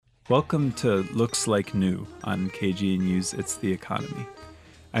Welcome to Looks Like New on KGNU's It's the Economy.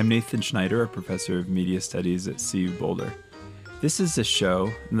 I'm Nathan Schneider, a professor of media studies at CU Boulder. This is a show,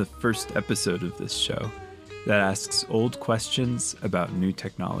 and the first episode of this show, that asks old questions about new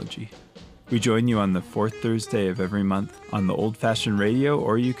technology. We join you on the fourth Thursday of every month on the old-fashioned radio,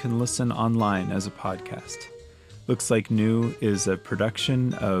 or you can listen online as a podcast. Looks Like New is a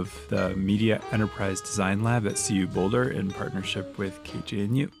production of the Media Enterprise Design Lab at CU Boulder in partnership with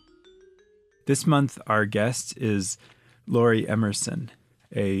KGNU. This month, our guest is Laurie Emerson,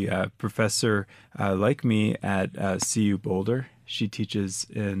 a professor like me at CU Boulder. She teaches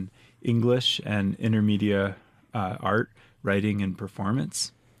in English and intermedia art, writing, and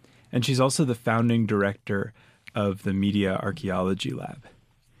performance. And she's also the founding director of the Media Archaeology Lab.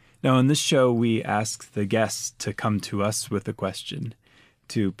 Now, in this show, we ask the guests to come to us with a question,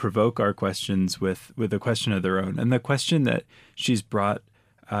 to provoke our questions with a question of their own. And the question that she's brought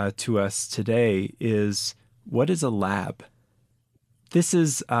to us today is, what is a lab? This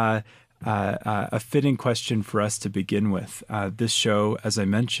is a fitting question for us to begin with. This show, as I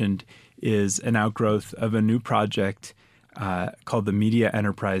mentioned, is an outgrowth of a new project called the Media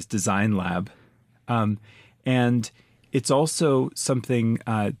Enterprise Design Lab. And it's also something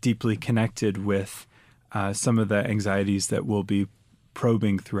deeply connected with some of the anxieties that we'll be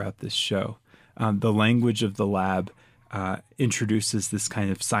probing throughout this show. The language of the lab introduces this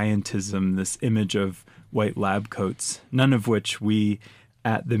kind of scientism, this image of white lab coats, none of which we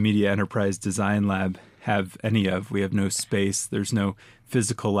at the Media Enterprise Design Lab have any of. We have no space. There's no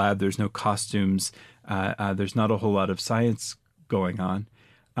physical lab. There's no costumes. There's not a whole lot of science going on.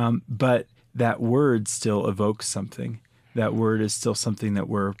 But that word still evokes something. That word is still something that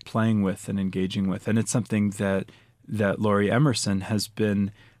we're playing with and engaging with. And it's something that Laurie Emerson has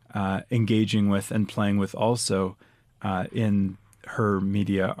been engaging with and playing with also in her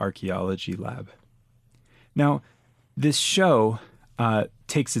Media Archaeology Lab. Now, this show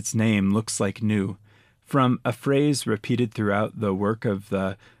takes its name, Looks Like New, from a phrase repeated throughout the work of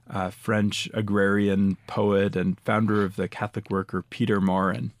the French agrarian poet and founder of the Catholic worker Peter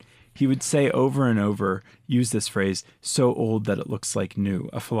Maurin. He would say over and over, use this phrase, so old that it looks like new,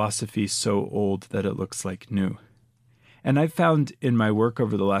 a philosophy so old that it looks like new. And I've found in my work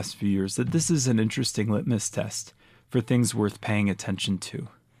over the last few years that this is an interesting litmus test for things worth paying attention to.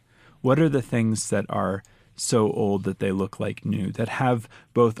 What are the things that are so old that they look like new, that have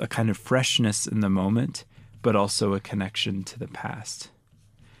both a kind of freshness in the moment, but also a connection to the past?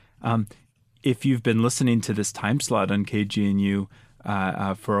 If you've been listening to this time slot on KGNU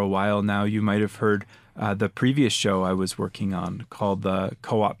for a while now, you might have heard the previous show I was working on called the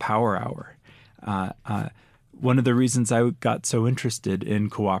Co-op Power Hour. One of the reasons I got so interested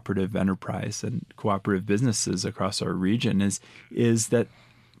in cooperative enterprise and cooperative businesses across our region is that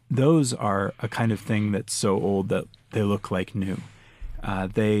those are a kind of thing that's so old that they look like new.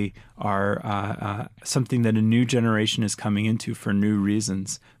 They are something that a new generation is coming into for new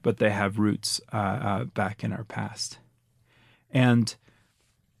reasons, but they have roots back in our past. And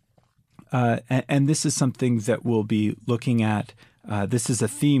this is something that we'll be looking at. This is a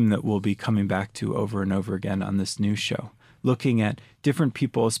theme that we'll be coming back to over and over again on this new show, looking at different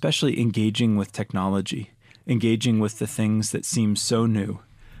people, especially engaging with technology, engaging with the things that seem so new,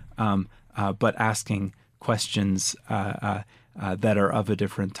 but asking questions that are of a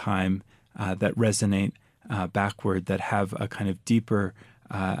different time, that resonate backward, that have a kind of deeper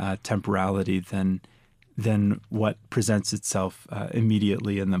temporality than what presents itself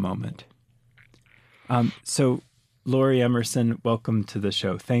immediately in the moment. So, Laurie Emerson, welcome to the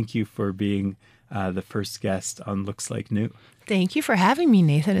show. Thank you for being the first guest on Looks Like New. Thank you for having me,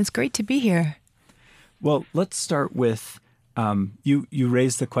 Nathan. It's great to be here. Well, let's start with, you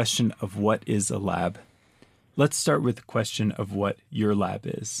raised the question of what is a lab. Let's start with the question of what your lab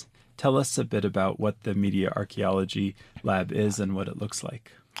is. Tell us a bit about what the Media Archaeology Lab is and what it looks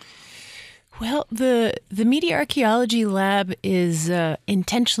like. Well, the Media Archaeology Lab is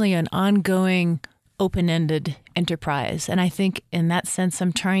intentionally an ongoing, open-ended enterprise. And I think in that sense,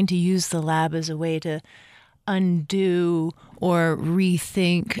 I'm trying to use the lab as a way to undo or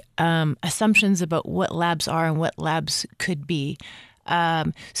rethink assumptions about what labs are and what labs could be.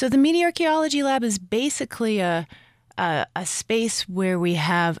 So the Media Archaeology Lab is basically a space where we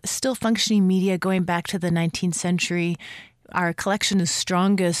have still functioning media going back to the 19th century. Our collection is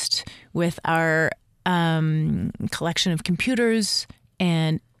strongest with our collection of computers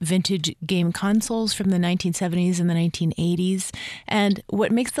and vintage game consoles from the 1970s and the 1980s. And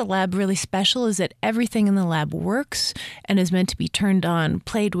what makes the lab really special is that everything in the lab works and is meant to be turned on,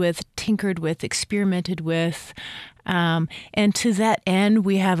 played with, tinkered with, experimented with. And to that end,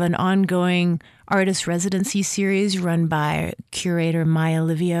 we have an ongoing artist residency series run by curator Maya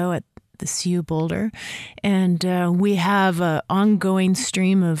Livio at the CU Boulder. And we have an ongoing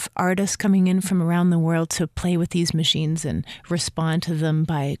stream of artists coming in from around the world to play with these machines and respond to them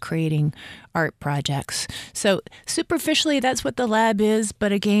by creating art projects. So superficially, that's what the lab is.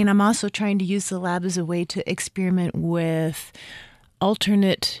 But again, I'm also trying to use the lab as a way to experiment with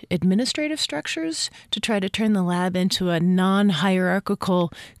alternate administrative structures to try to turn the lab into a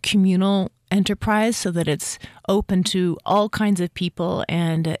non-hierarchical communal enterprise so that it's open to all kinds of people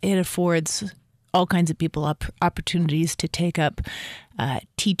and it affords all kinds of people opportunities to take up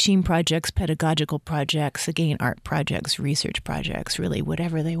teaching projects, pedagogical projects, again, art projects, research projects, really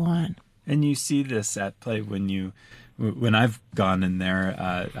whatever they want. And you see this at play when I've gone in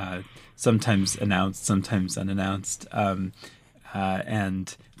there, sometimes announced, sometimes unannounced,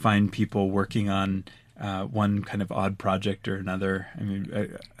 and find people working on one kind of odd project or another. I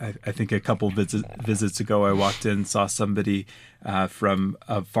mean, I think a couple visits ago, I walked in, saw somebody from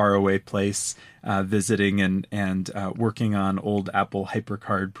a faraway place visiting and working on old Apple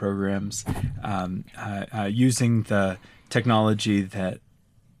HyperCard programs, using the technology that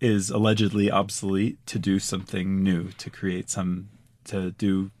is allegedly obsolete to do something new, to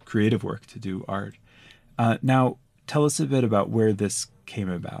do creative work, to do art. Now, tell us a bit about where this came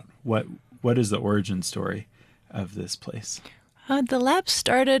about. What is the origin story of this place? The lab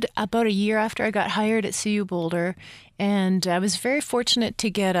started about a year after I got hired at CU Boulder, and I was very fortunate to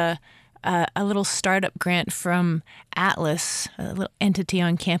get a little startup grant from Atlas, a little entity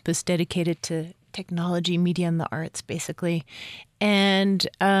on campus dedicated to technology, media, and the arts, basically. And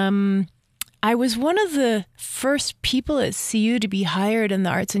I was one of the first people at CU to be hired in the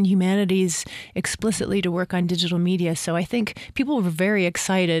arts and humanities explicitly to work on digital media. So I think people were very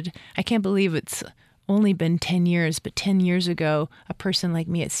excited. I can't believe it's only been 10 years, but 10 years ago, a person like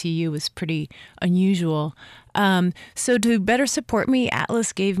me at CU was pretty unusual. So to better support me,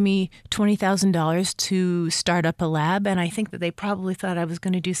 Atlas gave me $20,000 to start up a lab. And I think that they probably thought I was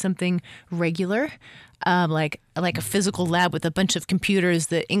going to do something regular. Like a physical lab with a bunch of computers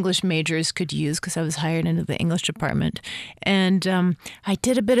that English majors could use because I was hired into the English department. And I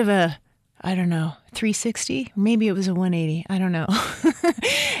did a bit of a, 360? Maybe it was a 180. I don't know.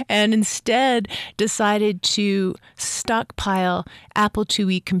 And instead decided to stockpile Apple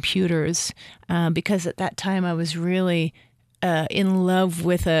IIe computers because at that time I was really in love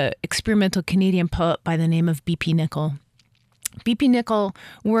with an experimental Canadian poet by the name of B.P. Nichol. B.P. Nichol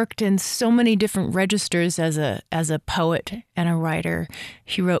worked in so many different registers as a poet and a writer.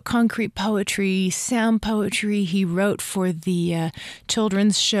 He wrote concrete poetry, sound poetry. He wrote for the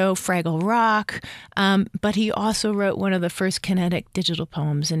children's show Fraggle Rock, but he also wrote one of the first kinetic digital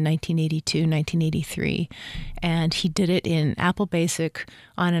poems in 1982, 1983. And he did it in Apple Basic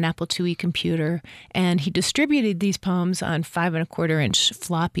on an Apple IIe computer, and he distributed these poems on 5 1/4-inch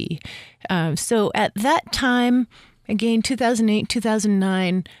floppy. So at that time, again, 2008,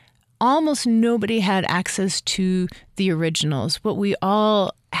 2009, almost nobody had access to the originals. What we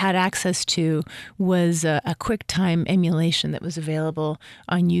all had access to was a QuickTime emulation that was available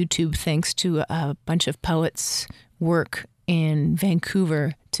on YouTube thanks to a bunch of poets' work in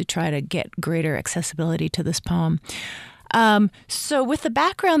Vancouver to try to get greater accessibility to this poem. So with the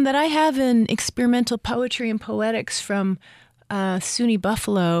background that I have in experimental poetry and poetics from SUNY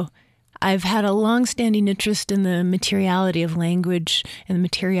Buffalo, I've had a long-standing interest in the materiality of language and the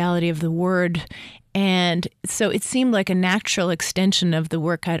materiality of the word. And so it seemed like a natural extension of the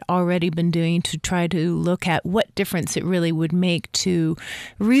work I'd already been doing to try to look at what difference it really would make to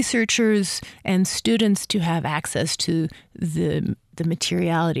researchers and students to have access to the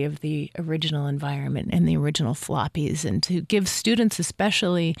materiality of the original environment and the original floppies, and to give students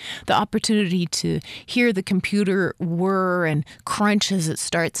especially the opportunity to hear the computer whir and crunch as it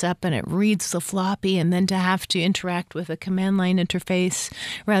starts up and it reads the floppy, and then to have to interact with a command line interface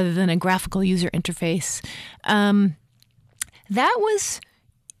rather than a graphical user interface. That was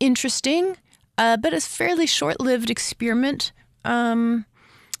interesting, but a fairly short-lived experiment.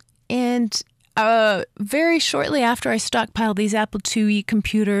 And very shortly after I stockpiled these Apple IIe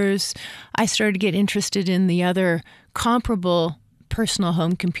computers, I started to get interested in the other comparable personal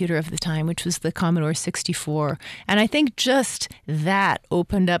home computer of the time, which was the Commodore 64. And I think just that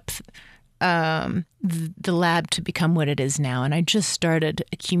opened up the lab to become what it is now. And I just started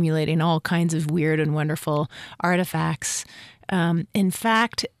accumulating all kinds of weird and wonderful artifacts In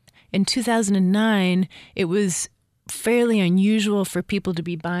fact, in 2009, it was fairly unusual for people to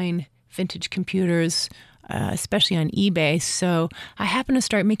be buying vintage computers, especially on eBay. So I happened to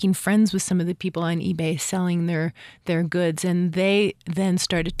start making friends with some of the people on eBay selling their goods, and they then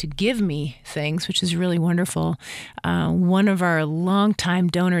started to give me things, which is really wonderful. One of our longtime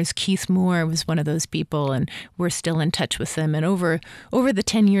donors, Keith Moore, was one of those people, and we're still in touch with him. And over the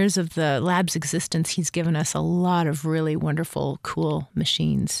 10 years of the lab's existence, he's given us a lot of really wonderful, cool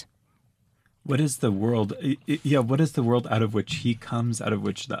machines. What is the world? What is the world out of which he comes, out of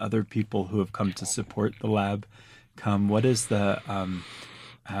which the other people who have come to support the lab come? What is the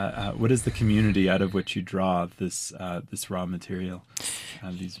community out of which you draw this raw material,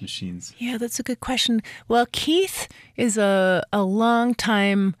 these machines? Yeah, that's a good question. Well, Keith is a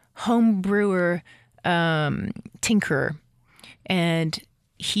long-time home brewer, tinkerer, and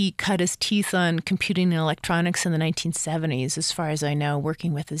he cut his teeth on computing and electronics in the 1970s, as far as I know,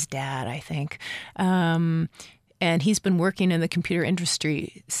 working with his dad, I think. And he's been working in the computer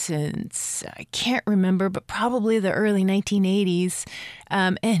industry since, I can't remember, but probably the early 1980s.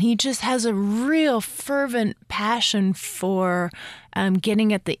 And he just has a real fervent passion for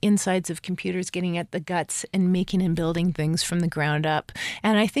getting at the insides of computers, getting at the guts, and making and building things from the ground up.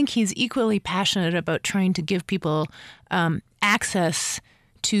 And I think he's equally passionate about trying to give people access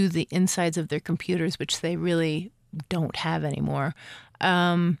to the insides of their computers, which they really don't have anymore.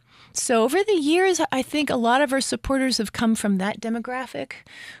 So over the years, I think a lot of our supporters have come from that demographic.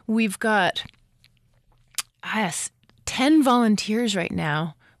 We've got 10 volunteers right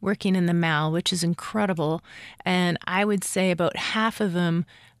now working in the MAL, which is incredible. And I would say about half of them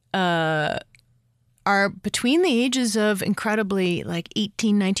are between the ages of incredibly like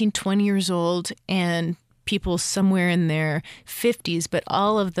 18, 19, 20 years old and people somewhere in their 50s, but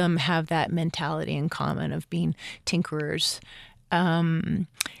all of them have that mentality in common of being tinkerers. And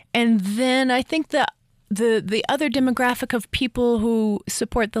then I think the other demographic of people who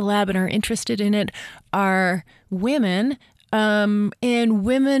support the lab and are interested in it are women, and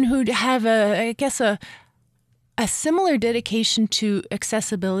women who have a similar dedication to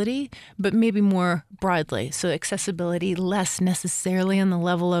accessibility, but maybe more broadly. So accessibility less necessarily on the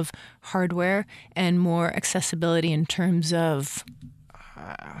level of hardware and more accessibility in terms of,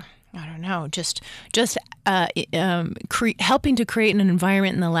 helping to create an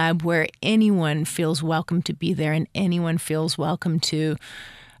environment in the lab where anyone feels welcome to be there and anyone feels welcome to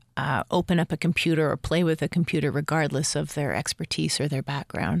open up a computer or play with a computer regardless of their expertise or their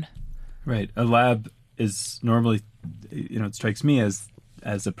background. Right. A lab is normally, it strikes me as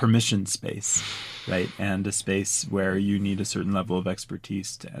a permission space, right? And a space where you need a certain level of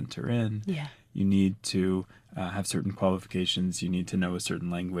expertise to enter in. Yeah. You need to have certain qualifications. You need to know a certain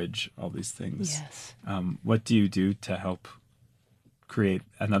language, all these things. Yes. What do you do to help create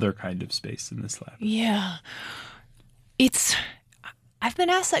another kind of space in this lab? Yeah. I've been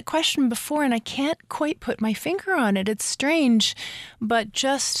asked that question before, and I can't quite put my finger on it. It's strange, but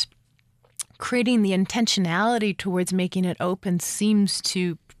just creating the intentionality towards making it open seems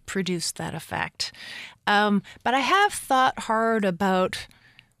to produce that effect. But I have thought hard about,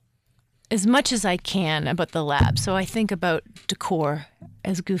 as much as I can, about the lab. So I think about decor,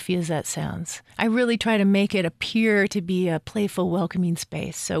 as goofy as that sounds. I really try to make it appear to be a playful, welcoming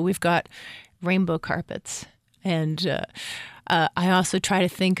space. So we've got rainbow carpets. And I also try to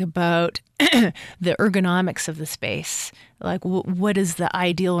think about the ergonomics of the space. Like, what is the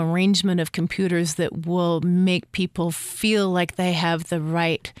ideal arrangement of computers that will make people feel like they have the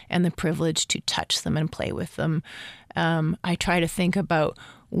right and the privilege to touch them and play with them? I try to think about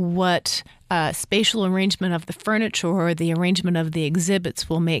what spatial arrangement of the furniture or the arrangement of the exhibits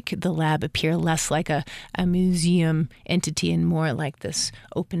will make the lab appear less like a museum entity and more like this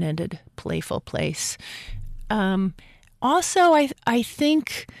open-ended, playful place. Also, I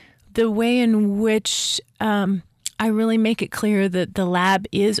think the way in which I really make it clear that the lab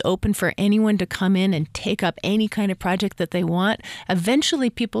is open for anyone to come in and take up any kind of project that they want. Eventually,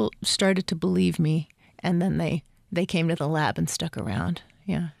 people started to believe me, and then they came to the lab and stuck around.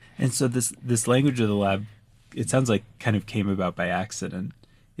 Yeah. And so this language of the lab, it sounds like kind of came about by accident.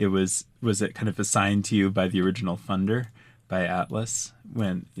 Was it kind of assigned to you by the original funder, by Atlas,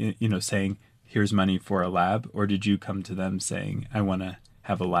 when saying, here's money for a lab, or did you come to them saying, I want to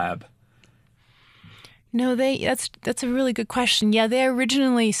have a lab? No, that's a really good question. Yeah, they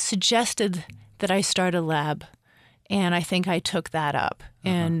originally suggested that I start a lab, and I think I took that up.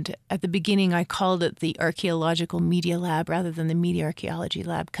 Uh-huh. And at the beginning, I called it the Archaeological Media Lab rather than the Media Archaeology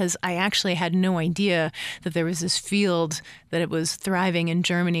Lab, because I actually had no idea that there was this field that it was thriving in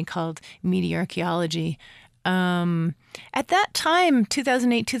Germany called media archaeology. At that time,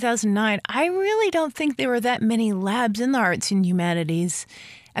 2008, 2009, I really don't think there were that many labs in the arts and humanities.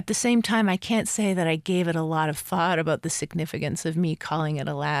 At the same time, I can't say that I gave it a lot of thought about the significance of me calling it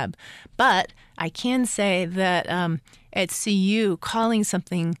a lab. But I can say that at CU, calling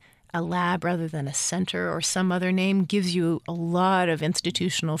something a lab rather than a center or some other name gives you a lot of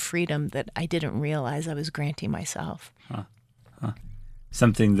institutional freedom that I didn't realize I was granting myself.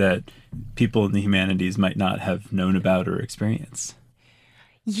 Something that people in the humanities might not have known about or experienced.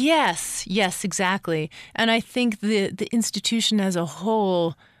 Yes, exactly. And I think the institution as a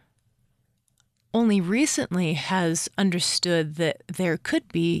whole only recently has understood that there could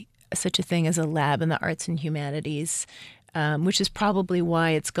be such a thing as a lab in the arts and humanities, which is probably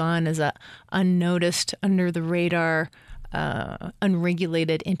why it's gone as a unnoticed, under the radar,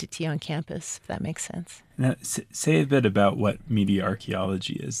 unregulated entity on campus, if that makes sense. Now, say a bit about what media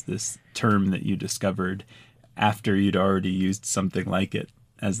archaeology is, this term that you discovered after you'd already used something like it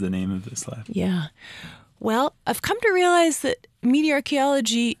as the name of this lab. Yeah. Well, I've come to realize that media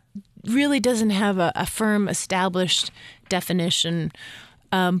archaeology really doesn't have a firm, established definition.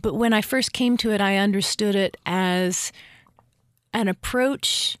 But when I first came to it, I understood it as an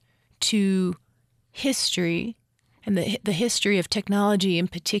approach to history and the history of technology in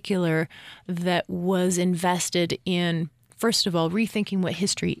particular that was invested in, first of all, rethinking what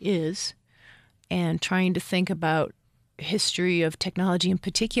history is and trying to think about history of technology in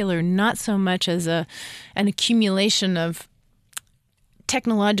particular, not so much as an accumulation of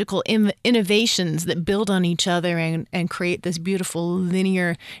technological innovations that build on each other and create this beautiful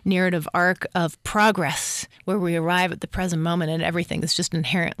linear narrative arc of progress where we arrive at the present moment and everything is just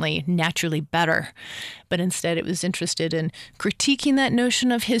inherently naturally better. But instead it was interested in critiquing that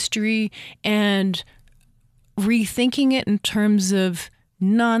notion of history and rethinking it in terms of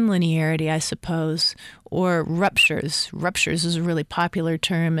nonlinearity, I suppose, or ruptures. Ruptures is a really popular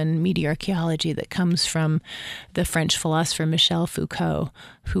term in media archaeology that comes from the French philosopher Michel Foucault,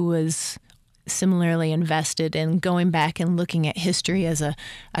 who was similarly invested in going back and looking at history as a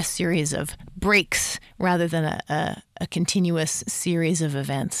series of breaks rather than a continuous series of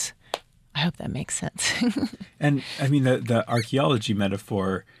events. I hope that makes sense. And I mean, the archaeology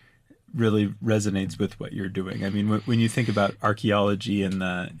metaphor really resonates with what you're doing. I mean, when you think about archaeology in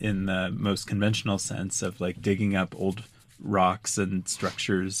the most conventional sense of like digging up old rocks and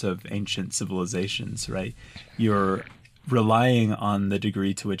structures of ancient civilizations, right? You're relying on the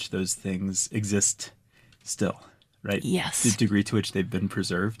degree to which those things exist still, right? Yes. The degree to which they've been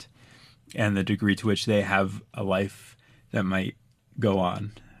preserved and the degree to which they have a life that might go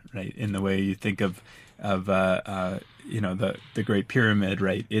on, right? In the way you think of the Great Pyramid,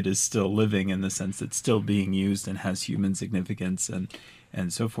 right? It is still living in the sense it's still being used and has human significance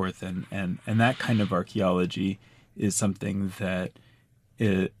and so forth. And that kind of archaeology is something that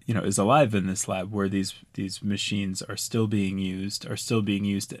is alive in this lab, where these machines are still being used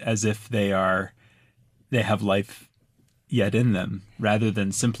as if they have life yet in them, rather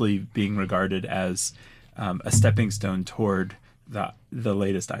than simply being regarded as a stepping stone toward the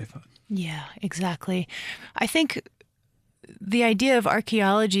latest iPhone. Yeah, exactly. I think the idea of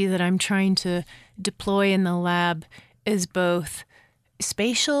archaeology that I'm trying to deploy in the lab is both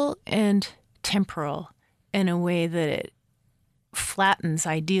spatial and temporal in a way that it flattens,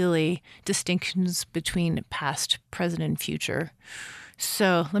 ideally, distinctions between past, present, and future.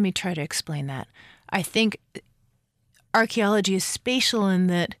 So let me try to explain that. I think archaeology is spatial in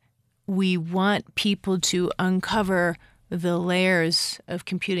that we want people to uncover the layers of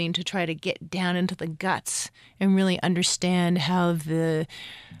computing to try to get down into the guts and really understand how the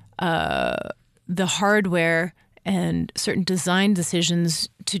hardware and certain design decisions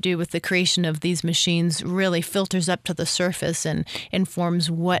to do with the creation of these machines really filters up to the surface and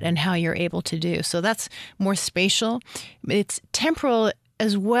informs what and how you're able to do. So that's more spatial. It's temporal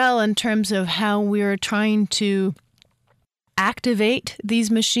as well in terms of how we're trying to activate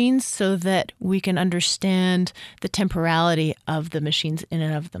these machines so that we can understand the temporality of the machines in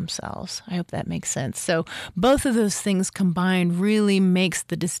and of themselves. I hope that makes sense. So both of those things combined really makes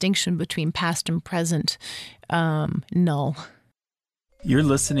the distinction between past and present null. You're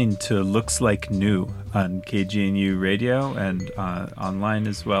listening to Looks Like New on KGNU Radio and online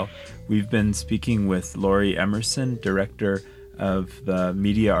as well. We've been speaking with Laurie Emerson, director of the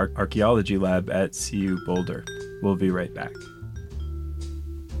Media Archaeology Lab at CU Boulder. We'll be right back.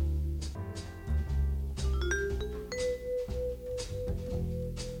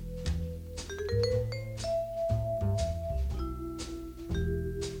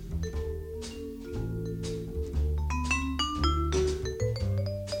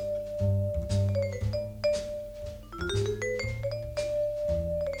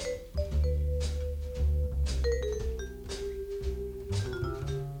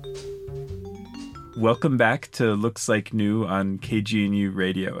 Welcome back to Looks Like New on KGNU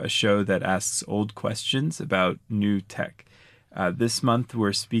Radio, a show that asks old questions about new tech. This month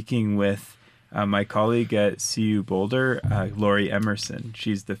we're speaking with my colleague at CU Boulder, Lori Emerson.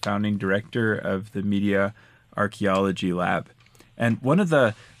 She's the founding director of the Media Archaeology Lab. And one of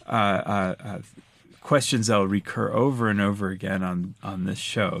the questions that'll recur over and over again on this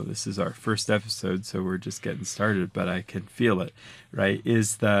show, this is our first episode, so we're just getting started, but I can feel it, right,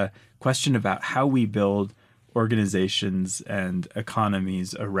 is the question about how we build organizations and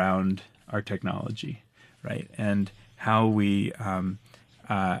economies around our technology, right? And how we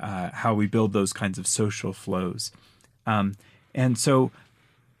build those kinds of social flows. And so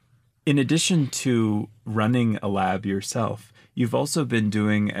in addition to running a lab yourself, you've also been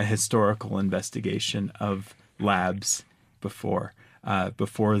doing a historical investigation of labs before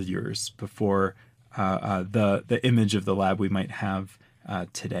yours, before the image of the lab we might have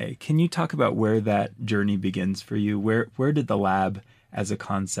today. Can you talk about where that journey begins for you? Where did the lab as a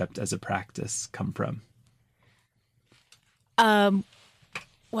concept, as a practice, come from?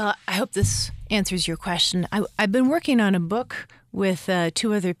 Well, I hope this answers your question. I've been working on a book with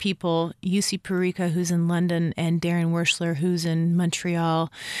two other people, Jussi Parikka, who's in London, and Darren Werschler, who's in Montreal.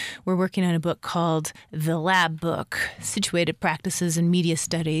 We're working on a book called The Lab Book, Situated Practices in Media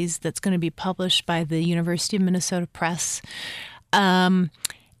Studies, that's going to be published by the University of Minnesota Press.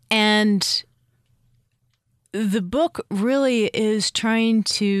 And the book really is trying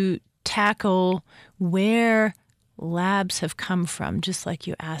to tackle where labs have come from, just like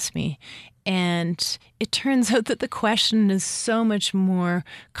you asked me. And it turns out that the question is so much more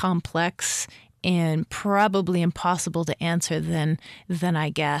complex and probably impossible to answer than I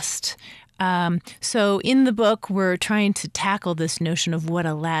guessed. So in the book, we're trying to tackle this notion of what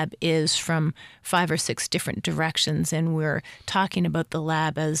a lab is from 5 or 6 different directions. And we're talking about the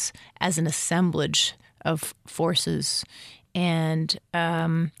lab as an assemblage of forces. And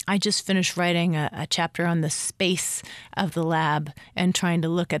I just finished writing a chapter on the space of the lab and trying to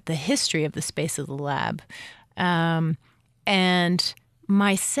look at the history of the space of the lab. And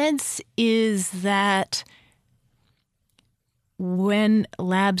my sense is that when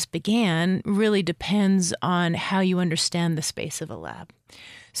labs began really depends on how you understand the space of a lab.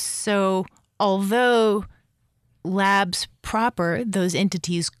 So although labs proper, those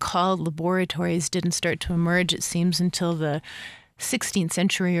entities called laboratories, didn't start to emerge, it seems, until the 16th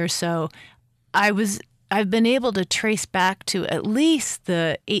century or so, I've been able to trace back to at least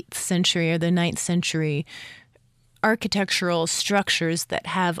the 8th century or the 9th century architectural structures that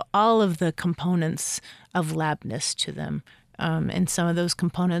have all of the components of labness to them. And some of those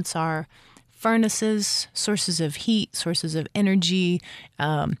components are furnaces, sources of heat, sources of energy,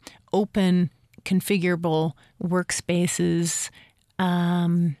 open, configurable workspaces,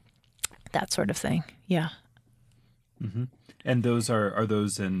 that sort of thing. Yeah. Mm-hmm. And those are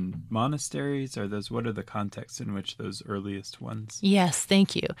those in monasteries? What are the contexts in which those earliest ones? Yes,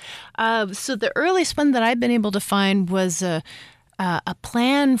 thank you. So the earliest one that I've been able to find was a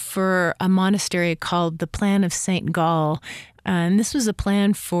plan for a monastery called the Plan of St. Gall. And this was a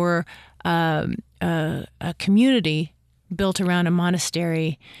plan for a community built around a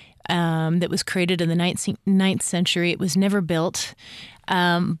monastery that was created in the 9th century. It was never built,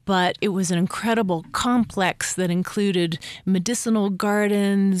 but it was an incredible complex that included medicinal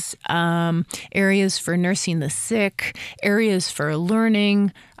gardens, areas for nursing the sick, areas for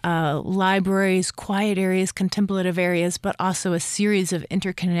learning, libraries, quiet areas, contemplative areas, but also a series of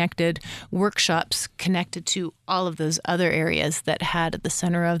interconnected workshops connected to all of those other areas that had at the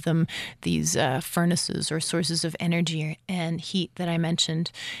center of them these furnaces or sources of energy and heat that I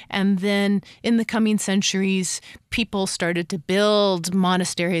mentioned. And then in the coming centuries, people started to build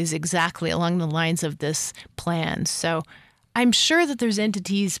monasteries exactly along the lines of this plan. So I'm sure that there's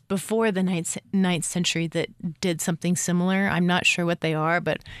entities before the 9th century that did something similar. I'm not sure what they are,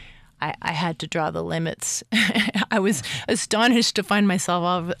 but I had to draw the limits. I was astonished to find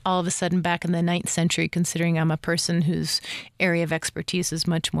myself all of a sudden back in the 9th century, considering I'm a person whose area of expertise is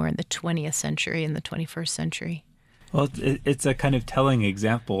much more in the 20th century and the 21st century. Well, it's a kind of telling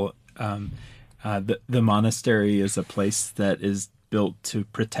example. The monastery is a place that is built to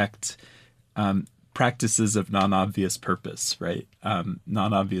protect practices of non-obvious purpose, right?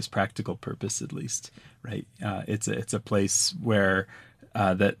 Non-obvious practical purpose, at least, right? It's a place where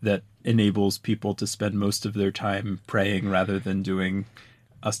that enables people to spend most of their time praying rather than doing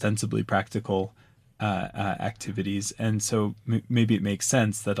ostensibly practical activities. And so maybe it makes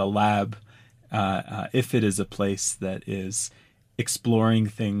sense that a lab, if it is a place that is exploring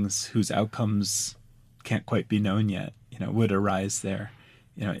things whose outcomes can't quite be known yet, would arise there.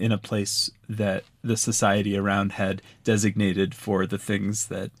 in a place that the society around had designated for the things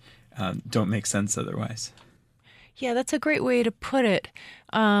that don't make sense otherwise. Yeah, that's a great way to put it.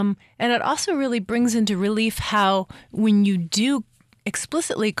 And it also really brings into relief how when you do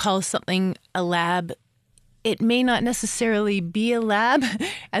explicitly call something a lab, it may not necessarily be a lab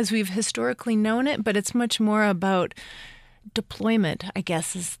as we've historically known it, but it's much more about deployment, I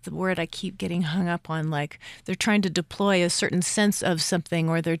guess, is the word I keep getting hung up on. Like they're trying to deploy a certain sense of something,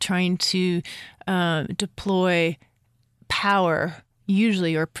 or they're trying to deploy power,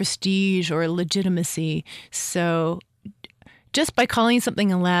 usually, or prestige or legitimacy. So just by calling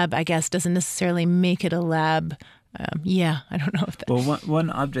something a lab, I guess, doesn't necessarily make it a lab. I don't know if that... Well, one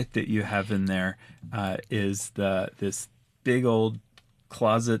object that you have in there is this big old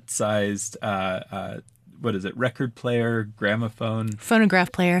closet-sized, what is it, record player, gramophone?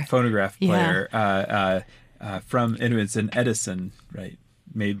 Phonograph player. Yeah. And it's an Edison, right?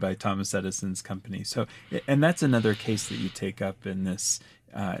 Made by Thomas Edison's company. So, and that's another case that you take up in this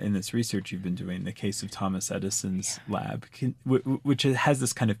research you've been doing, the case of Thomas Edison's lab, which has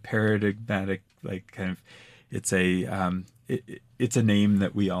this kind of paradigmatic, like kind of, it's a name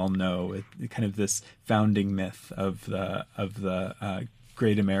that we all know, kind of this founding myth of the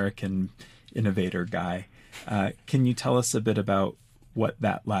great American innovator guy. Can you tell us a bit about what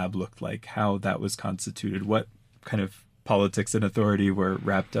that lab looked like, how that was constituted, what kind of politics and authority were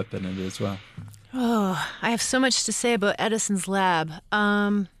wrapped up in it as well? Oh, I have so much to say about Edison's lab.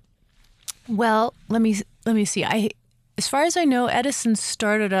 Well, let me see. As far as I know, Edison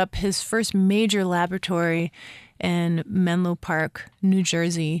started up his first major laboratory in Menlo Park, New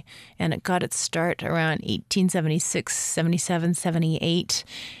Jersey, and it got its start around 1876, 77, 78.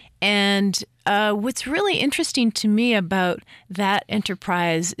 And what's really interesting to me about that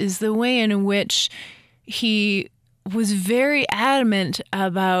enterprise is the way in which he was very adamant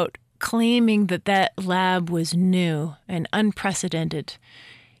about claiming that lab was new and unprecedented.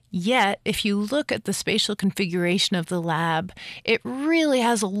 Yet, if you look at the spatial configuration of the lab, it really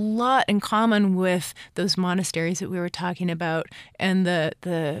has a lot in common with those monasteries that we were talking about, and the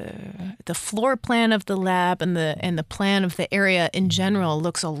floor plan of the lab and the plan of the area in general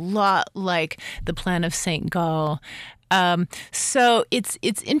looks a lot like the plan of St. Gall. So it's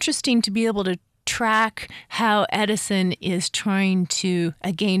interesting to be able to track how Edison is trying to,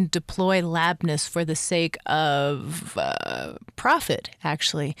 again, deploy labness for the sake of profit,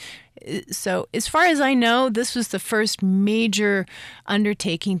 actually. So as far as I know, this was the first major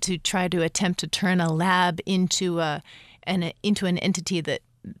undertaking to try to attempt to turn a lab into an entity that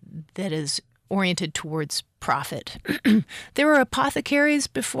is oriented towards profit. There were apothecaries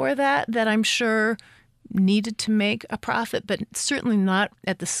before that I'm sure needed to make a profit, but certainly not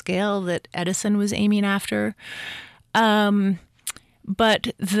at the scale that Edison was aiming after. But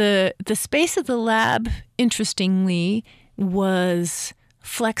the space of the lab, interestingly, was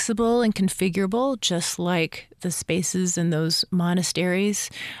flexible and configurable, just like the spaces in those monasteries,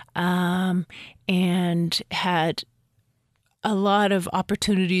 and had a lot of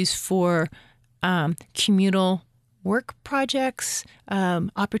opportunities for communal work projects,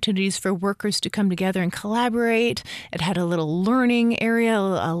 opportunities for workers to come together and collaborate. It had a little learning area,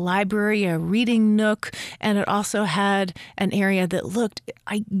 a library, a reading nook, and it also had an area that looked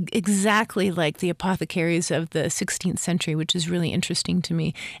exactly like the apothecaries of the 16th century, which is really interesting to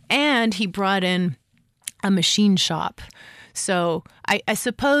me. And he brought in a machine shop. So I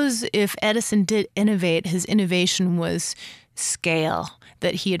suppose if Edison did innovate, his innovation was scale,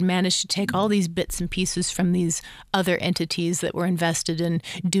 that he had managed to take all these bits and pieces from these other entities that were invested in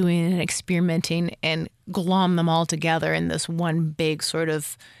doing and experimenting and glom them all together in this one big sort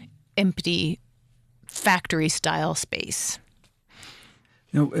of empty factory-style space.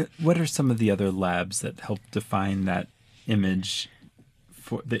 What are some of the other labs that help define that image,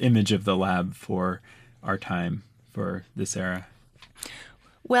 for the image of the lab for our time, for this era?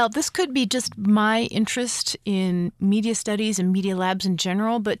 Well, this could be just my interest in media studies and media labs in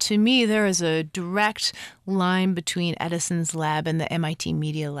general, but to me there is a direct line between Edison's lab and the MIT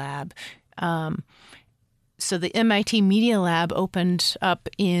Media Lab. So the MIT Media Lab opened up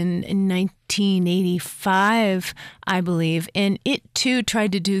in 1985, I believe, and it too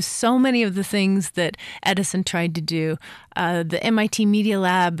tried to do so many of the things that Edison tried to do. The MIT Media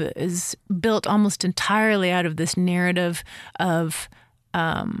Lab is built almost entirely out of this narrative of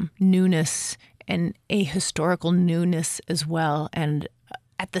newness and a historical newness as well. And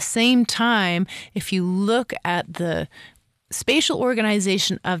at the same time, if you look at the spatial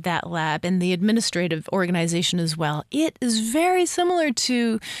organization of that lab and the administrative organization as well, it is very similar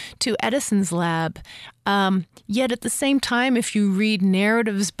to Edison's lab. Yet at the same time, if you read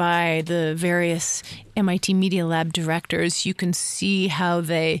narratives by the various MIT Media Lab directors, you can see how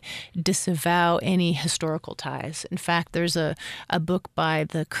they disavow any historical ties. In fact, there's a book by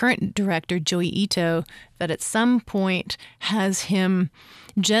the current director, Joi Ito, that at some point has him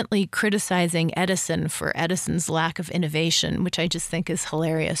gently criticizing Edison for Edison's lack of innovation, which I just think is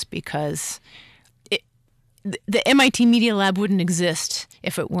hilarious because the MIT Media Lab wouldn't exist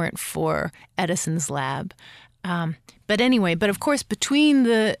if it weren't for Edison's lab. But of course, between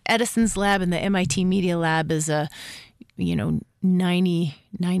the Edison's lab and the MIT Media Lab is a,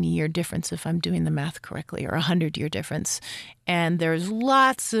 90-year difference, if I'm doing the math correctly, or 100-year difference. And there's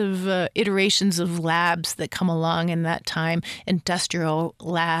lots of iterations of labs that come along in that time: industrial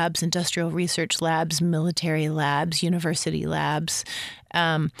labs, industrial research labs, military labs, university labs.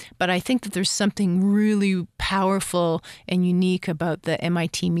 But I think that there's something really powerful and unique about the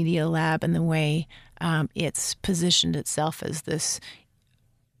MIT Media Lab and the way it's positioned itself as this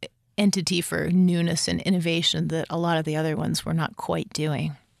entity for newness and innovation that a lot of the other ones were not quite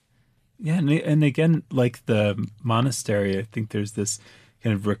doing. Yeah, and again, like the monastery, I think there's this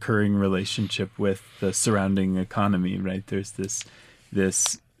kind of recurring relationship with the surrounding economy, right? There's this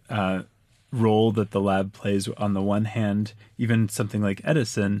role that the lab plays on the one hand, even something like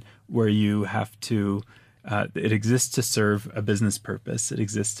Edison, where you have to, it exists to serve a business purpose. It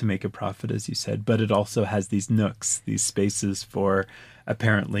exists to make a profit, as you said, but it also has these nooks, these spaces for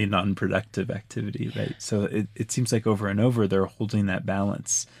apparently non-productive activity, right? So it seems like over and over they're holding that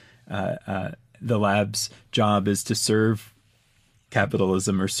balance. The lab's job is to serve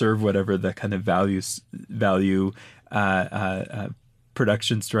capitalism or serve whatever the kind of value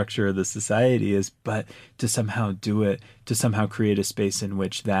production structure of the society is, but to somehow create a space in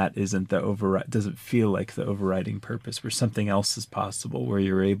which that isn't doesn't feel like the overriding purpose, where something else is possible, where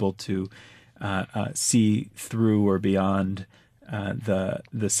you're able to see through or beyond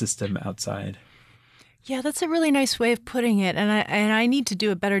the system outside. Yeah, that's a really nice way of putting it, and I need to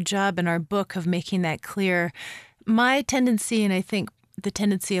do a better job in our book of making that clear. My tendency, and I think the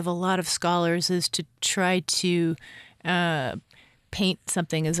tendency of a lot of scholars, is to try to paint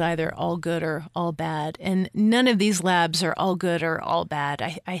something as either all good or all bad. And none of these labs are all good or all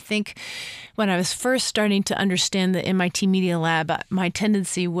bad. I think when I was first starting to understand the MIT Media Lab, my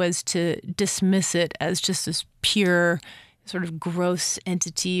tendency was to dismiss it as just this pure sort of gross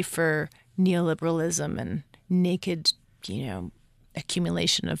entity for neoliberalism and naked,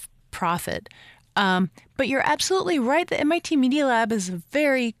 accumulation of profit. But you're absolutely right. The MIT Media Lab is a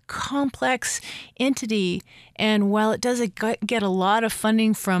very complex entity. And while it does get a lot of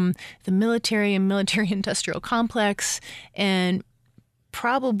funding from the military and military-industrial complex, and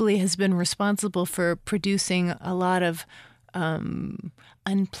probably has been responsible for producing a lot of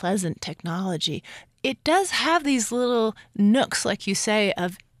unpleasant technology, it does have these little nooks, like you say,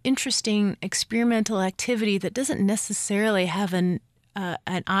 of interesting experimental activity that doesn't necessarily have an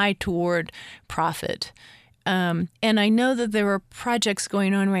eye toward profit. And I know that there are projects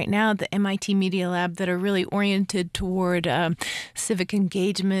going on right now at the MIT Media Lab that are really oriented toward civic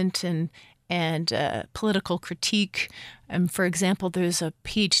engagement and political critique. For example, there's a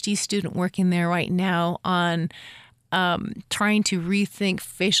PhD student working there right now on trying to rethink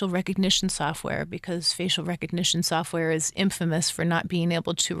facial recognition software, because facial recognition software is infamous for not being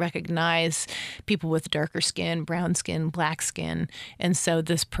able to recognize people with darker skin, brown skin, black skin. And so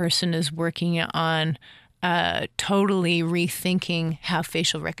this person is working on totally rethinking how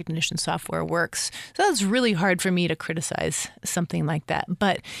facial recognition software works. So it's really hard for me to criticize something like that.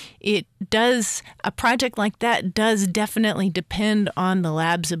 But a project like that does definitely depend on the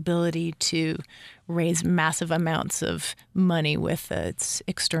lab's ability to raise massive amounts of money with its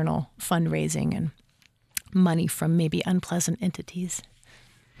external fundraising and money from maybe unpleasant entities.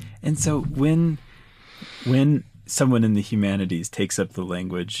 And so when someone in the humanities takes up the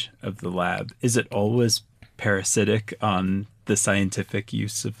language of the lab, is it always parasitic on the scientific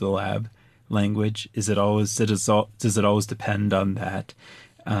use of the lab language? Does it always depend on that?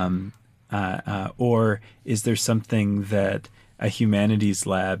 Or is there something that a humanities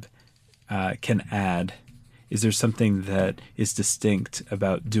lab can add? Is there something that is distinct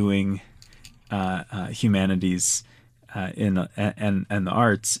about doing humanities and the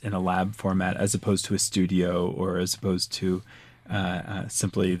arts in a lab format as opposed to a studio, or as opposed to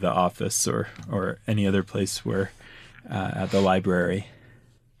simply the office or any other place where at the library?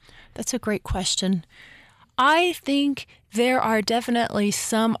 That's a great question. I think there are definitely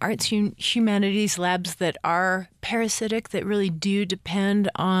some arts humanities labs that are parasitic, that really do depend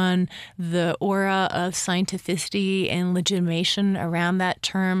on the aura of scientificity and legitimation around that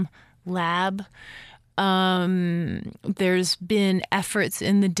term lab. There's been efforts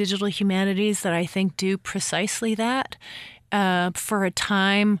in the digital humanities that I think do precisely that. For a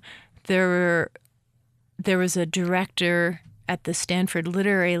time, there was a director at the Stanford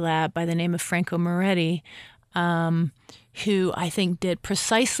Literary Lab by the name of Franco Moretti, who I think did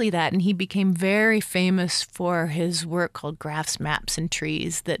precisely that. And he became very famous for his work called Graphs, Maps, and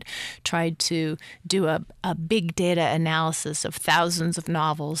Trees that tried to do a big data analysis of thousands of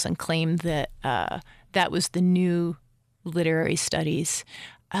novels and claimed that that was the new literary studies.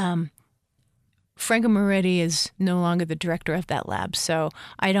 Franco Moretti is no longer the director of that lab, so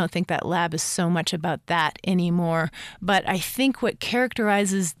I don't think that lab is so much about that anymore. But I think what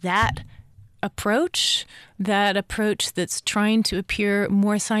characterizes that approach that's trying to appear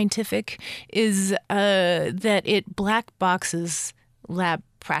more scientific, is that it black boxes lab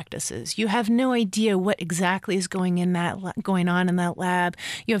practices. You have no idea what exactly is going on in that lab.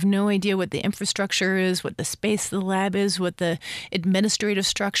 You have no idea what the infrastructure is, what the space of the lab is, what the administrative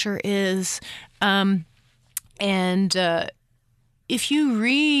structure is. If you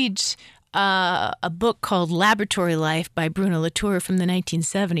read a book called Laboratory Life by Bruno Latour from the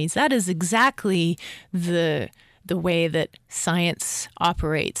 1970s, that is exactly the way that science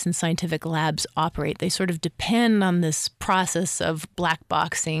operates and scientific labs operate. They sort of depend on this process of black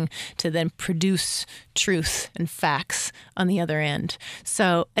boxing to then produce truth and facts on the other end.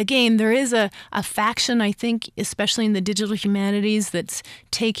 So again, there is a faction, I think, especially in the digital humanities, that's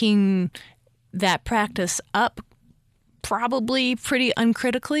taking that practice up probably pretty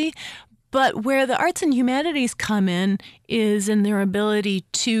uncritically. But where the arts and humanities come in is in their ability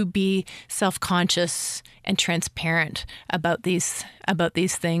to be self-conscious and transparent about these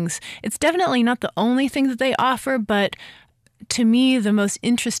things. It's definitely not the only thing that they offer, but to me, the most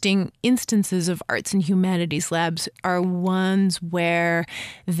interesting instances of arts and humanities labs are ones where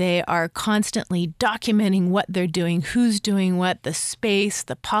they are constantly documenting what they're doing, who's doing what, the space,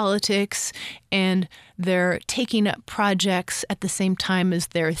 the politics, and they're taking up projects at the same time as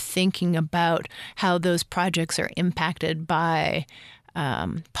they're thinking about how those projects are impacted by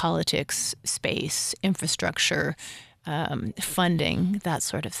politics, space, infrastructure, funding, that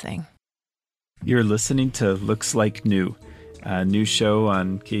sort of thing. You're listening to Looks Like New, a new show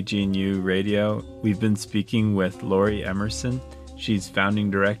on KGNU Radio. We've been speaking with Laurie Emerson. She's founding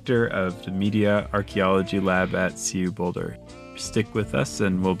director of the Media Archaeology Lab at CU Boulder. Stick with us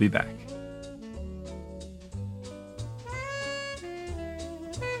and we'll be back.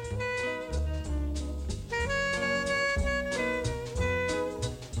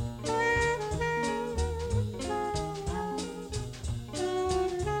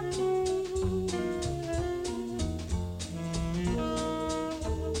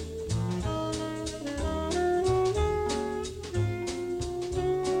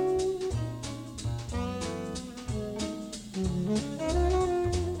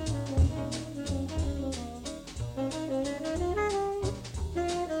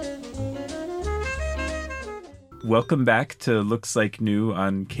 Welcome back to Looks Like New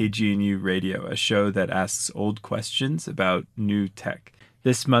on KGNU Radio, a show that asks old questions about new tech.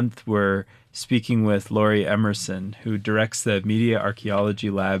 This month, we're speaking with Laurie Emerson, who directs the Media Archaeology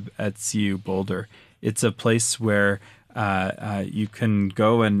Lab at CU Boulder. It's a place where you can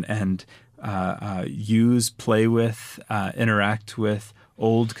go and use, play with, interact with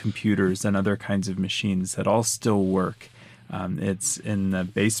old computers and other kinds of machines that all still work. It's in the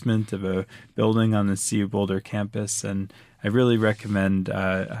basement of a building on the CU Boulder campus, and I really recommend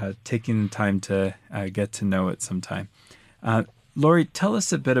taking the time to get to know it sometime. Laurie, tell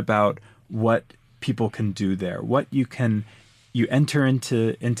us a bit about what people can do there. What you enter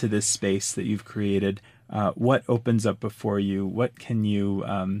into this space that you've created. What opens up before you? What can you?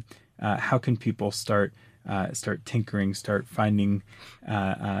 How can people start tinkering, start finding,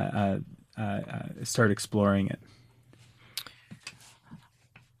 start exploring it?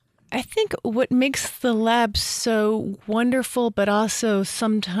 I think what makes the lab so wonderful, but also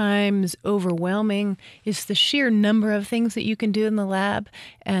sometimes overwhelming, is the sheer number of things that you can do in the lab.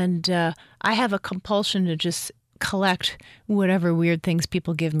 And I have a compulsion to just collect whatever weird things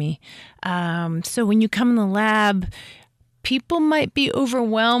people give me. So when you come in the lab, people might be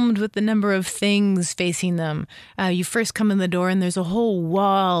overwhelmed with the number of things facing them. You first come in the door and there's a whole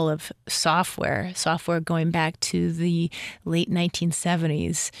wall of software going back to the late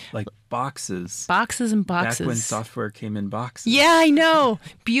 1970s. boxes. Boxes and boxes. Back when software came in boxes. Yeah, I know.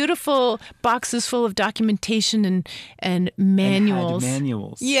 Beautiful boxes full of documentation and manuals. And had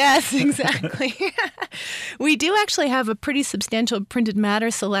manuals. Yes, exactly. We do actually have a pretty substantial printed matter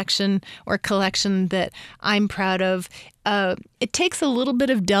selection or collection that I'm proud of. It takes a little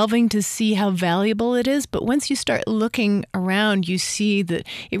bit of delving to see how valuable it is, but once you start looking around, you see that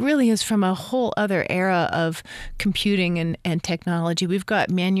it really is from a whole other era of computing and technology. We've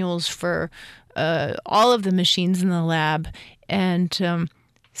got manuals for all of the machines in the lab, and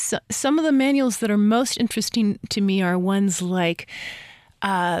some of the manuals that are most interesting to me are ones like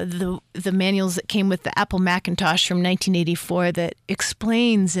the manuals that came with the Apple Macintosh from 1984 that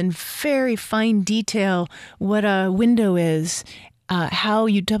explains in very fine detail what a window is, how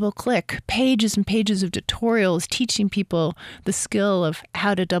you double-click, pages and pages of tutorials teaching people the skill of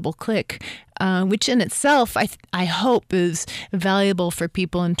how to double-click, which in itself I hope is valuable for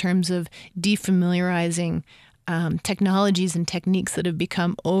people in terms of defamiliarizing technologies and techniques that have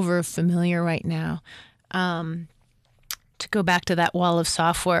become over-familiar right now. To go back to that wall of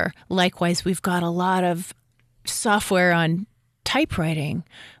software, likewise, we've got a lot of software on typewriting.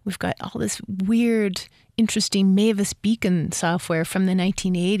 We've got all this weird, interesting Mavis Beacon software from the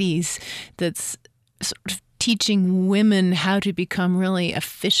 1980s that's sort of teaching women how to become really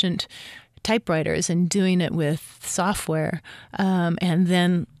efficient typewriters and doing it with software. And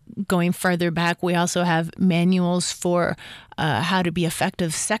then going further back, we also have manuals for how to be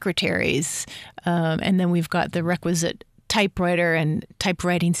effective secretaries. And then we've got the requisite typewriter and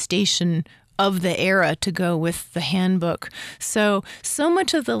typewriting station of the era to go with the handbook. So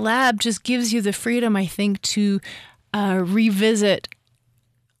much of the lab just gives you the freedom, I think, to revisit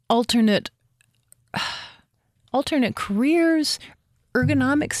alternate careers,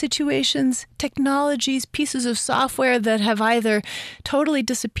 ergonomic situations, technologies, pieces of software that have either totally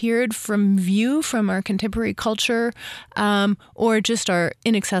disappeared from view from our contemporary culture, or just are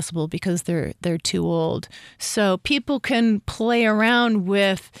inaccessible because they're too old. So people can play around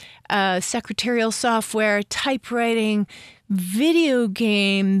with secretarial software, typewriting, video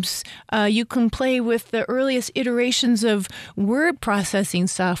games. You can play with the earliest iterations of word processing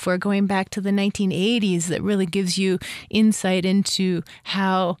software going back to the 1980s that really gives you insight into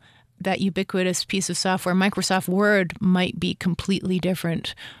how that ubiquitous piece of software, Microsoft Word, might be completely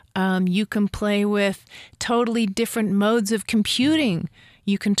different. You can play with totally different modes of computing.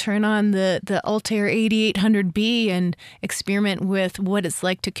 You can turn on the Altair 8800B and experiment with what it's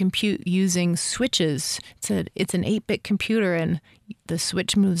like to compute using switches. It's an 8-bit computer, and the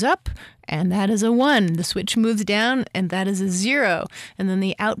switch moves up, and that is a 1. The switch moves down, and that is a 0. And then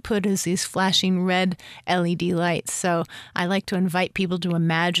the output is these flashing red LED lights. So I like to invite people to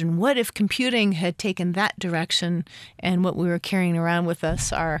imagine, what if computing had taken that direction, and what we were carrying around with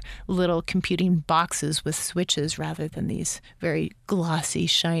us are little computing boxes with switches rather than these very glossy,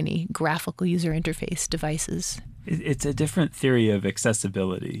 shiny, graphical user interface devices. It's a different theory of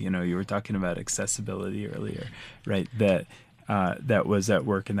accessibility. You were talking about accessibility earlier, right? That was at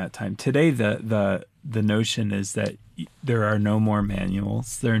work in that time. Today, the notion is that there are no more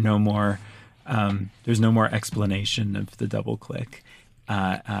manuals. There's no more explanation of the double click.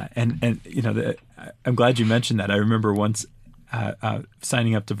 I'm glad you mentioned that. I remember once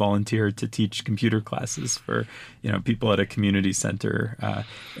signing up to volunteer to teach computer classes for people at a community center,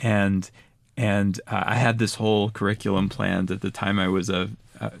 and I had this whole curriculum planned. At the time, I was a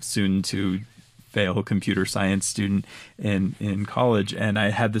soon to fail computer science student in college, and I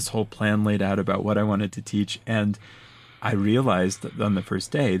had this whole plan laid out about what I wanted to teach. And I realized on the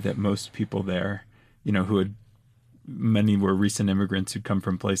first day that most people there, many were recent immigrants who'd come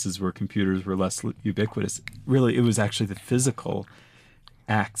from places where computers were less ubiquitous. Really, it was actually the physical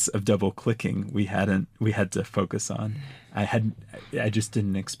acts of double clicking we had to focus on. I just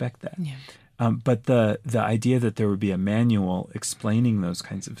didn't expect that. Yeah. But the idea that there would be a manual explaining those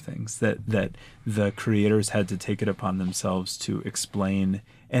kinds of things, that the creators had to take it upon themselves to explain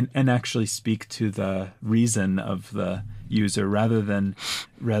and actually speak to the reason of the user, rather than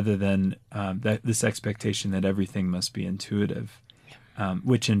this expectation that everything must be intuitive,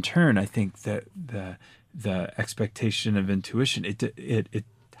 which in turn, I think that the expectation of intuition, it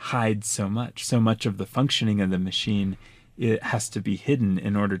hides so much of the functioning of the machine. It has to be hidden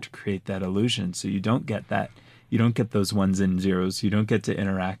in order to create that illusion. So you don't get that. You don't get those ones and zeros. You don't get to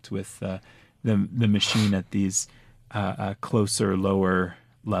interact with the machine at these closer, lower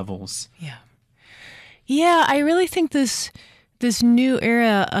levels. Yeah. I really think this new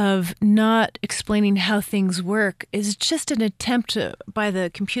era of not explaining how things work is just an attempt by the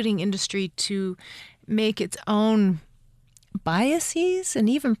computing industry to make its own biases and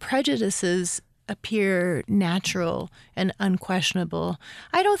even prejudices appear natural and unquestionable.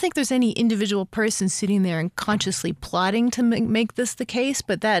 I don't think there's any individual person sitting there and consciously plotting to make this the case,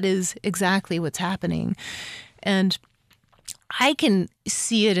 but that is exactly what's happening. And I can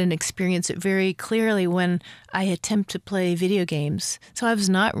see it and experience it very clearly when I attempt to play video games. So I was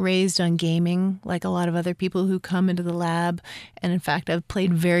not raised on gaming like a lot of other people who come into the lab. And in fact, I've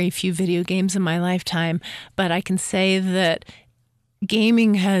played very few video games in my lifetime. But I can say that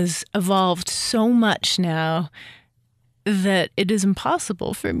gaming has evolved so much now that it is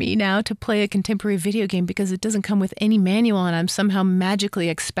impossible for me now to play a contemporary video game because it doesn't come with any manual, and I'm somehow magically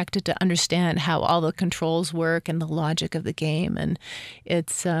expected to understand how all the controls work and the logic of the game. And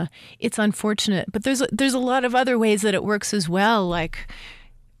it's unfortunate, but there's a lot of other ways that it works as well. Like,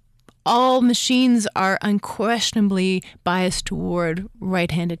 all machines are unquestionably biased toward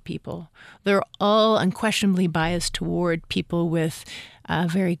right-handed people. They're all unquestionably biased toward people with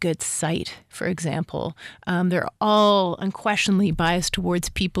very good sight, for example. They're all unquestionably biased towards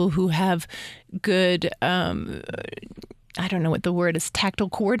people who have good, I don't know what the word is, tactile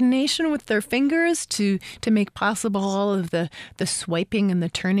coordination with their fingers to make possible all of the swiping and the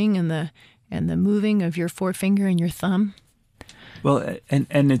turning and the moving of your forefinger and your thumb. Well,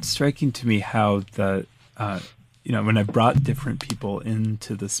 and it's striking to me how when I brought different people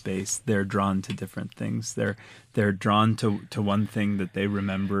into the space, they're drawn to different things. They're drawn to one thing that they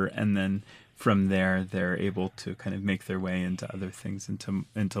remember, and then from there they're able to kind of make their way into other things,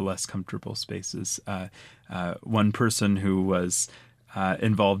 into less comfortable spaces. One person who was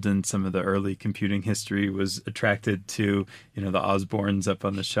involved in some of the early computing history was attracted to, the Osbornes up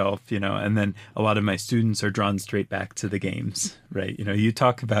on the shelf, and then a lot of my students are drawn straight back to the games, right? You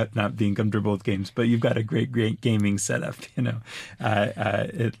talk about not being comfortable with games, but you've got a great gaming setup,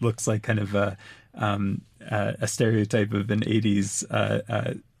 it looks like kind of a stereotype of an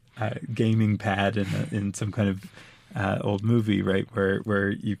 80s gaming pad in some kind of old movie, right?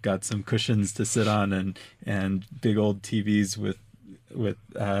 Where you've got some cushions to sit on and big old TVs with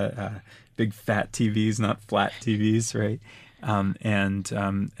big fat TVs, not flat TVs, right?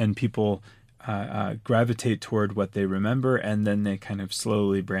 And people gravitate toward what they remember, and then they kind of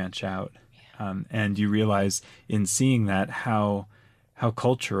slowly branch out. And you realize in seeing that how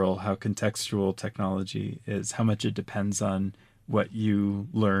cultural, how contextual technology is, how much it depends on what you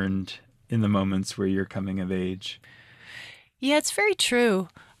learned in the moments where you're coming of age. Yeah, it's very true.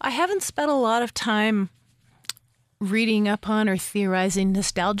 I haven't spent a lot of time reading up on or theorizing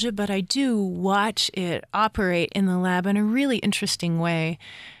nostalgia, but I do watch it operate in the lab in a really interesting way.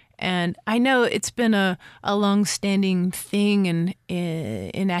 And I know it's been a long-standing thing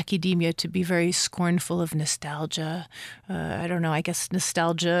in academia to be very scornful of nostalgia. I don't know, I guess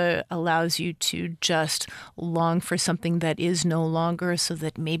nostalgia allows you to just long for something that is no longer, so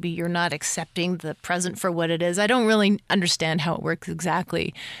that maybe you're not accepting the present for what it is. I don't really understand how it works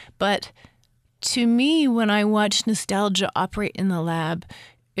exactly, but to me, when I watch nostalgia operate in the lab,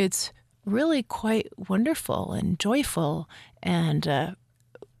 it's really quite wonderful and joyful. And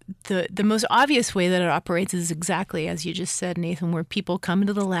the most obvious way that it operates is exactly as you just said, Nathan, where people come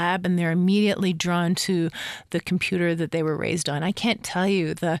into the lab and they're immediately drawn to the computer that they were raised on. I can't tell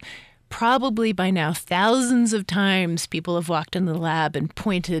you probably by now thousands of times people have walked into the lab and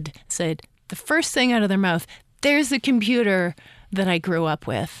said the first thing out of their mouth, "There's the computer that I grew up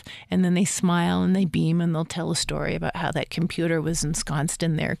with." And then they smile and they beam and they'll tell a story about how that computer was ensconced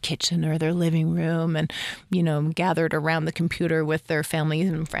in their kitchen or their living room and, gathered around the computer with their families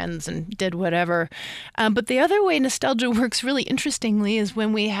and friends and did whatever. But the other way nostalgia works really interestingly is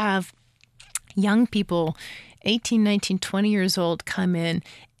when we have young people, 18, 19, 20 years old, come in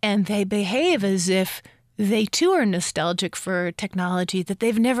and they behave as if they too are nostalgic for technology that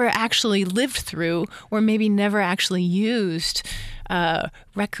they've never actually lived through or maybe never actually used.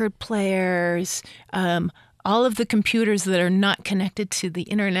 Record players, all of the computers that are not connected to the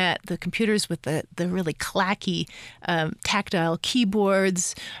internet, the computers with the really clacky tactile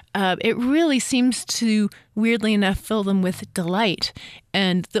keyboards, it really seems to, weirdly enough, fill them with delight.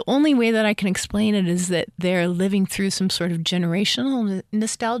 And the only way that I can explain it is that they're living through some sort of generational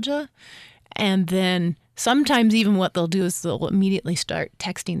nostalgia. And then sometimes even what they'll do is they'll immediately start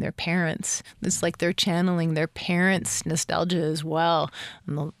texting their parents. It's like they're channeling their parents' nostalgia as well.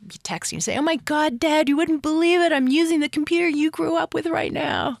 And they'll text you and say, "Oh my God, Dad, you wouldn't believe it. I'm using the computer you grew up with right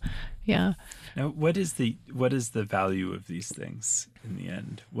now." Yeah. Now, what is the value of these things in the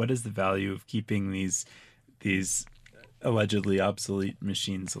end? What is the value of keeping these allegedly obsolete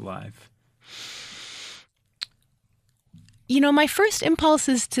machines alive? My first impulse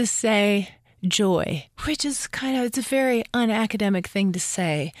is to say, joy, which is it's a very unacademic thing to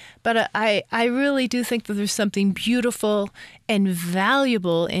say, but I really do think that there's something beautiful and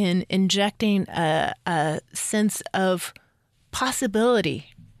valuable in injecting a sense of possibility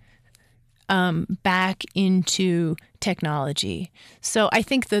back into technology. So I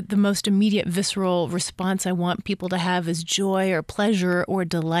think that the most immediate visceral response I want people to have is joy or pleasure or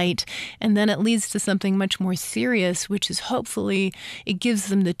delight. And then it leads to something much more serious, which is hopefully it gives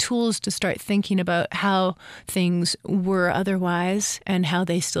them the tools to start thinking about how things were otherwise and how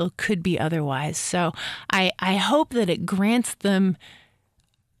they still could be otherwise. So I hope that it grants them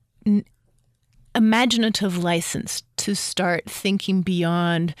imaginative license to start thinking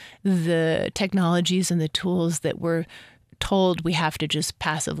beyond the technologies and the tools that we're told we have to just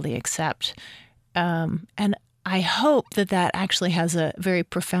passively accept. And I hope that that actually has a very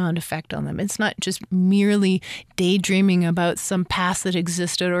profound effect on them. It's not just merely daydreaming about some past that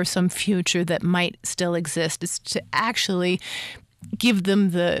existed or some future that might still exist. It's to actually give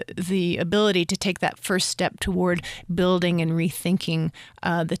them the ability to take that first step toward building and rethinking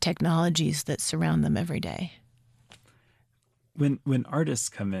the technologies that surround them every day. When artists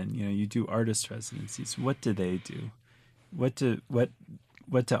come in, you do artist residencies. What do they do? What do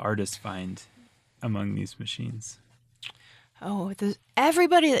artists find among these machines? Oh,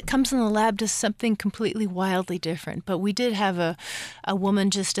 everybody that comes in the lab does something completely wildly different. But we did have a woman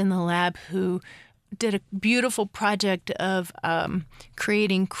just in the lab who did a beautiful project of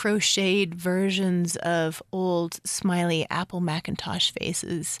creating crocheted versions of old smiley Apple Macintosh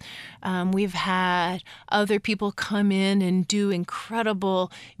faces. We've had other people come in and do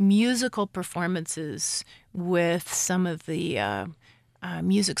incredible musical performances with some of the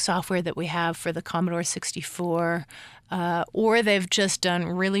music software that we have for the Commodore 64, or they've just done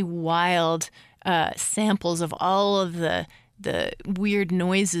really wild samples of all of the weird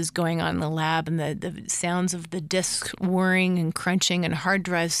noises going on in the lab and the sounds of the disks whirring and crunching and hard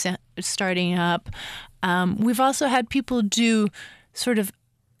drives starting up. We've also had people do sort of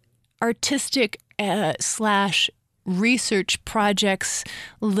artistic / research projects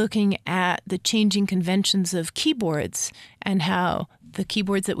looking at the changing conventions of keyboards and how the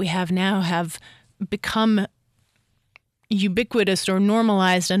keyboards that we have now have become ubiquitous or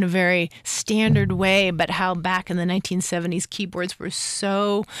normalized in a very standard way, but how back in the 1970s keyboards were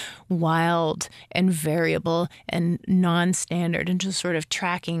so wild and variable and non-standard, and just sort of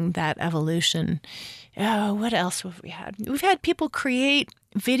tracking that evolution. Oh, what else have we had? We've had people create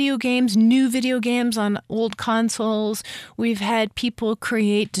video games, new video games on old consoles. We've had people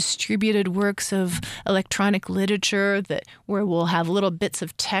create distributed works of electronic literature where we'll have little bits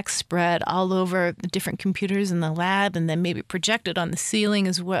of text spread all over the different computers in the lab and then maybe projected on the ceiling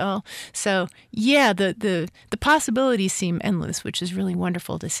as well. So yeah, the possibilities seem endless, which is really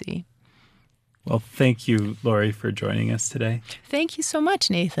wonderful to see. Well, thank you, Lori, for joining us today. Thank you so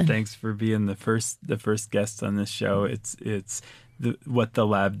much, Nathan. Thanks for being the first guest on this show. What the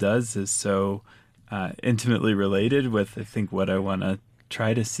lab does is so intimately related with, I think, what I want to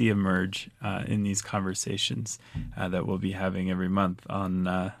try to see emerge in these conversations that we'll be having every month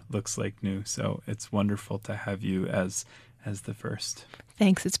on Looks Like New. So it's wonderful to have you as the first.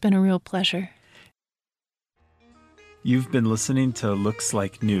 Thanks. It's been a real pleasure. You've been listening to Looks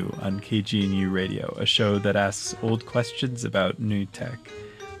Like New on KGNU Radio, a show that asks old questions about new tech.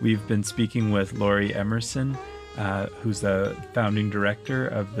 We've been speaking with Lori Emerson, who's the founding director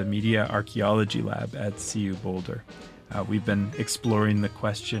of the Media Archaeology Lab at CU Boulder. We've been exploring the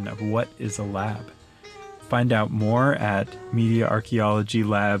question of what is a lab. Find out more at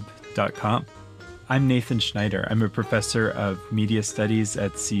mediaarchaeologylab.com. I'm Nathan Schneider. I'm a professor of media studies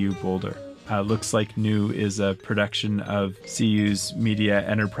at CU Boulder. Looks Like New is a production of CU's Media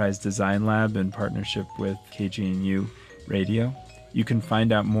Enterprise Design Lab in partnership with KGNU Radio. You can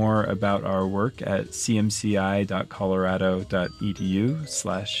find out more about our work at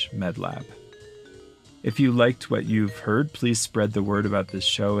cmci.colorado.edu/medlab. If you liked what you've heard, please spread the word about this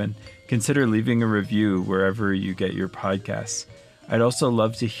show and consider leaving a review wherever you get your podcasts. I'd also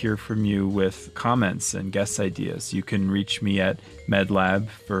love to hear from you with comments and guest ideas. You can reach me at medlab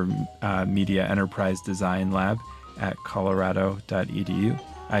for Media Enterprise Design Lab at colorado.edu.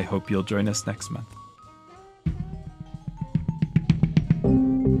 I hope you'll join us next month.